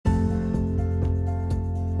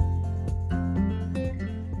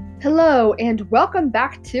Hello, and welcome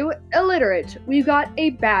back to Illiterate. We've got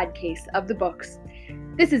a bad case of the books.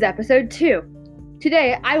 This is episode 2.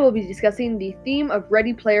 Today, I will be discussing the theme of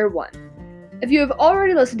Ready Player One. If you have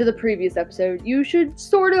already listened to the previous episode, you should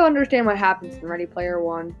sort of understand what happens in Ready Player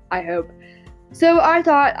One, I hope. So I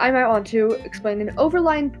thought I might want to explain an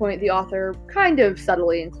overlying point the author kind of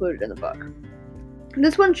subtly included in the book.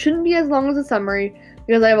 This one shouldn't be as long as a summary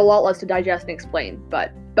because I have a lot less to digest and explain,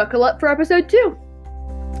 but buckle up for episode 2!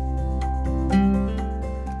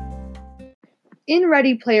 In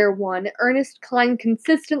Ready Player One, Ernest Cline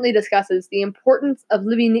consistently discusses the importance of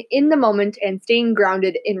living in the moment and staying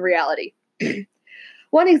grounded in reality.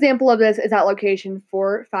 One example of this is at location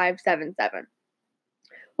 4577.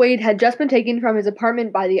 Wade had just been taken from his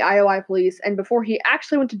apartment by the IOI police, and before he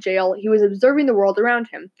actually went to jail, he was observing the world around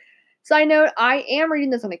him. Side note, I am reading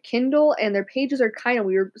this on a Kindle, and their pages are kind of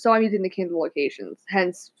weird, so I'm using the Kindle locations,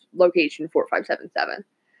 hence location 4577.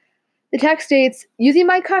 The text states, "Using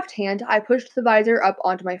my cuffed hand, I pushed the visor up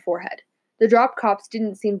onto my forehead. The drop cops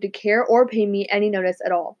didn't seem to care or pay me any notice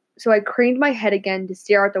at all, so I craned my head again to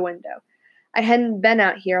stare out the window. I hadn't been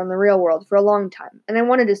out here on the real world for a long time, and I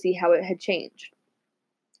wanted to see how it had changed."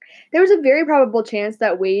 There was a very probable chance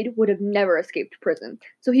that Wade would have never escaped prison,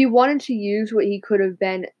 so he wanted to use what he could have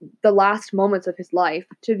been the last moments of his life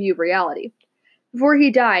to view reality. Before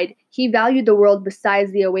he died, he valued the world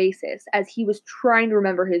besides the Oasis, as he was trying to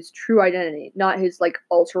remember his true identity, not his,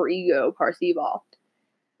 alter ego, Parseval.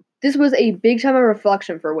 This was a big time of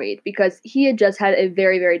reflection for Wade, because he had just had a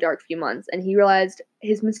very, very dark few months, and he realized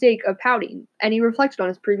his mistake of pouting, and he reflected on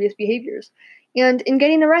his previous behaviors. And in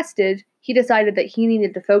getting arrested, he decided that he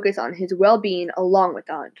needed to focus on his well-being along with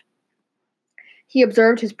the hunt. He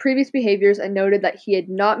observed his previous behaviors and noted that he had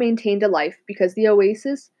not maintained a life besides the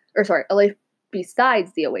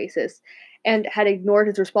Oasis, and had ignored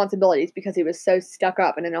his responsibilities because he was so stuck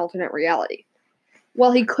up in an alternate reality.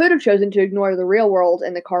 While he could have chosen to ignore the real world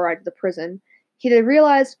and the car ride to the prison, he had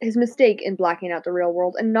realized his mistake in blacking out the real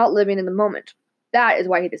world and not living in the moment. That is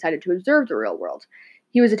why he decided to observe the real world.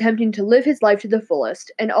 He was attempting to live his life to the fullest,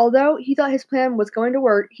 and although he thought his plan was going to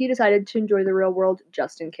work, he decided to enjoy the real world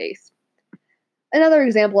just in case. Another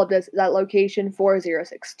example of this is at location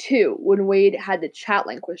 4062, when Wade had the chat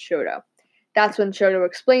link with Shoto. That's when Shoto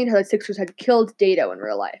explained how the Sixers had killed Dato in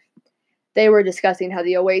real life. They were discussing how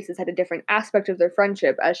the Oasis had a different aspect of their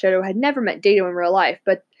friendship, as Shoto had never met Dato in real life,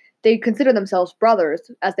 but they considered themselves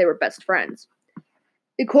brothers, as they were best friends.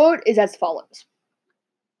 The quote is as follows.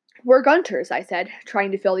 "We're Gunters," I said,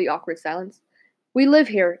 trying to fill the awkward silence. "We live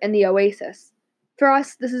here, in the Oasis. For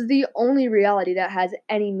us, this is the only reality that has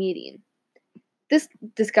any meaning." This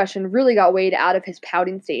discussion really got Wade out of his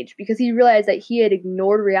pouting stage because he realized that he had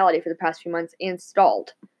ignored reality for the past few months and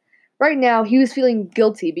stalled. Right now, he was feeling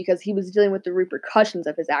guilty because he was dealing with the repercussions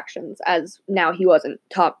of his actions, as now he wasn't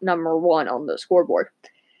top number 1 on the scoreboard.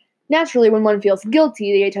 Naturally, when one feels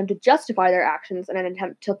guilty, they attempt to justify their actions in an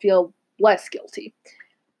attempt to feel less guilty.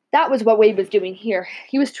 That was what Wade was doing here.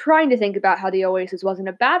 He was trying to think about how the Oasis wasn't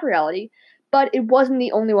a bad reality, but it wasn't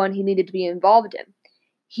the only one he needed to be involved in.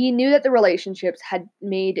 He knew that the relationships had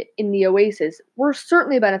made in the Oasis were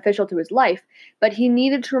certainly beneficial to his life, but he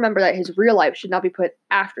needed to remember that his real life should not be put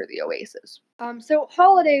after the Oasis. So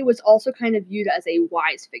Holiday was also kind of viewed as a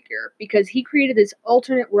wise figure, because he created this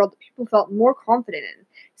alternate world that people felt more confident in,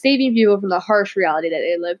 saving people from the harsh reality that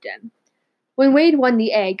they lived in. When Wade won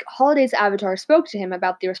the egg, Holiday's avatar spoke to him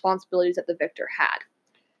about the responsibilities that the victor had.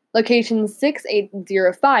 Location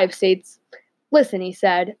 6805 states, "Listen," he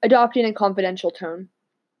said, adopting a confidential tone.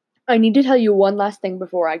 "I need to tell you one last thing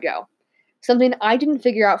before I go. Something I didn't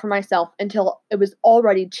figure out for myself until it was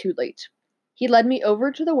already too late." He led me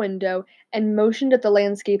over to the window and motioned at the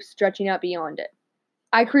landscape stretching out beyond it.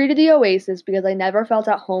 "I created the Oasis because I never felt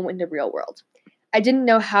at home in the real world. I didn't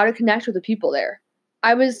know how to connect with the people there.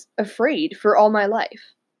 I was afraid for all my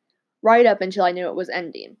life. Right up until I knew it was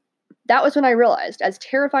ending. That was when I realized, as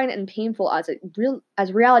terrifying and painful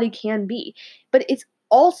as reality can be, but it's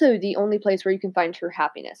also the only place where you can find true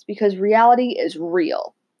happiness, because reality is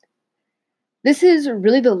real." This is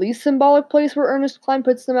really the least symbolic place where Ernest Cline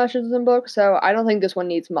puts the messages in the book, so I don't think this one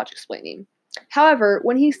needs much explaining. However,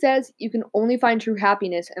 when he says you can only find true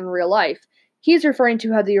happiness in real life, he's referring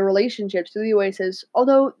to how the relationships through the Oasis,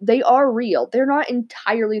 although they are real, they're not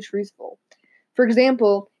entirely truthful. For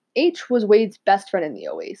example, H was Wade's best friend in the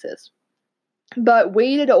Oasis, but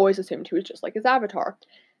Wade had always assumed he was just like his avatar.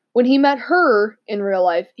 When he met her in real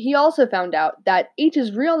life, he also found out that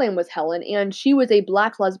H's real name was Helen, and she was a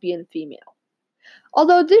black lesbian female.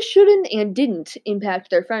 Although this shouldn't and didn't impact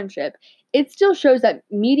their friendship, it still shows that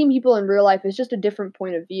meeting people in real life is just a different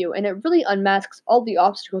point of view, and it really unmasks all the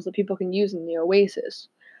obstacles that people can use in the Oasis.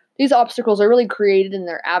 These obstacles are really created in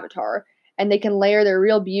their avatar, and they can layer their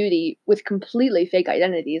real beauty with completely fake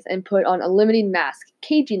identities and put on a limiting mask,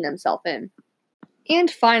 caging themselves in.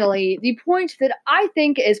 And finally, the point that I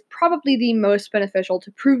think is probably the most beneficial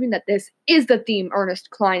to proving that this is the theme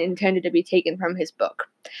Ernest Cline intended to be taken from his book.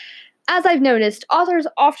 As I've noticed, authors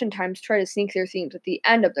oftentimes try to sneak their themes at the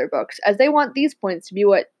end of their books, as they want these points to be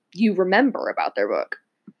what you remember about their book.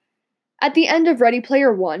 At the end of Ready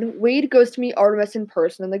Player One, Wade goes to meet Artemis in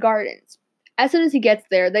person in the gardens. As soon as he gets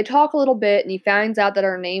there, they talk a little bit, and he finds out that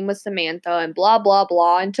her name was Samantha, and blah blah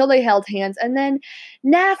blah, until they held hands, and then,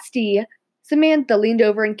 nasty, Samantha leaned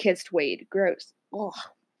over and kissed Wade. Gross. Ugh.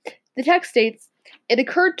 The text states, "It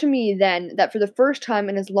occurred to me then that for the first time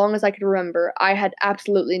in as long as I could remember, I had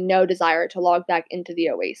absolutely no desire to log back into the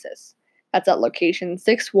Oasis." That's at location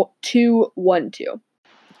 6212.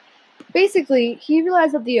 Basically, he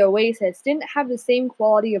realized that the Oasis didn't have the same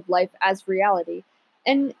quality of life as reality.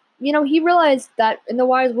 And, he realized that in the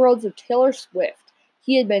wise words of Taylor Swift,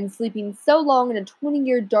 he had been sleeping so long in a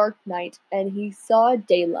 20-year dark night, and he saw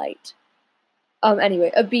daylight.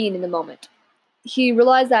 Of being in the moment. He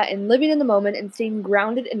realized that in living in the moment and staying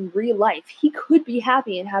grounded in real life, he could be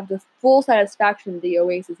happy and have the full satisfaction the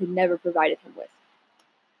Oasis had never provided him with.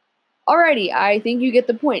 Alrighty, I think you get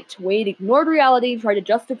the point. Wade ignored reality, tried to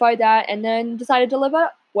justify that, and then decided to live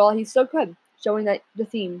up while he still could, showing that the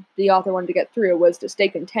theme the author wanted to get through was to stay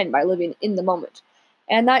content by living in the moment.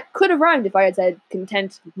 And that could have rhymed if I had said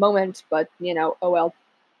content moment, but, oh well.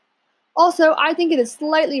 Also, I think it is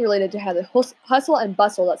slightly related to how the hustle and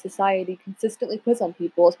bustle that society consistently puts on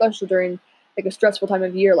people, especially during a stressful time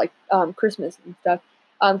of year like Christmas and stuff,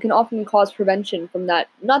 can often cause prevention from that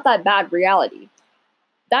not that bad reality.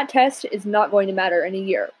 That test is not going to matter in a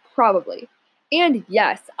year, probably. And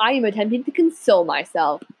yes, I am attempting to console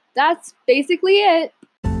myself. That's basically it.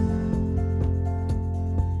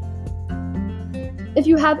 If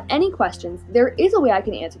you have any questions, there is a way I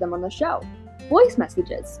can answer them on the show. Voice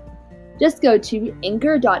messages. Just go to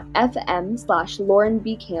anchor.fm/Lauren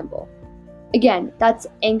B. Campbell. Again, that's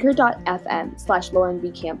anchor.fm/Lauren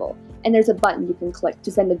B. Campbell, and there's a button you can click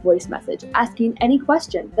to send a voice message asking any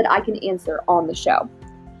question that I can answer on the show.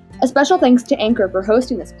 A special thanks to Anchor for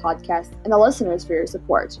hosting this podcast and the listeners for your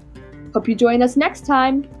support. Hope you join us next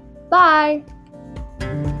time. Bye!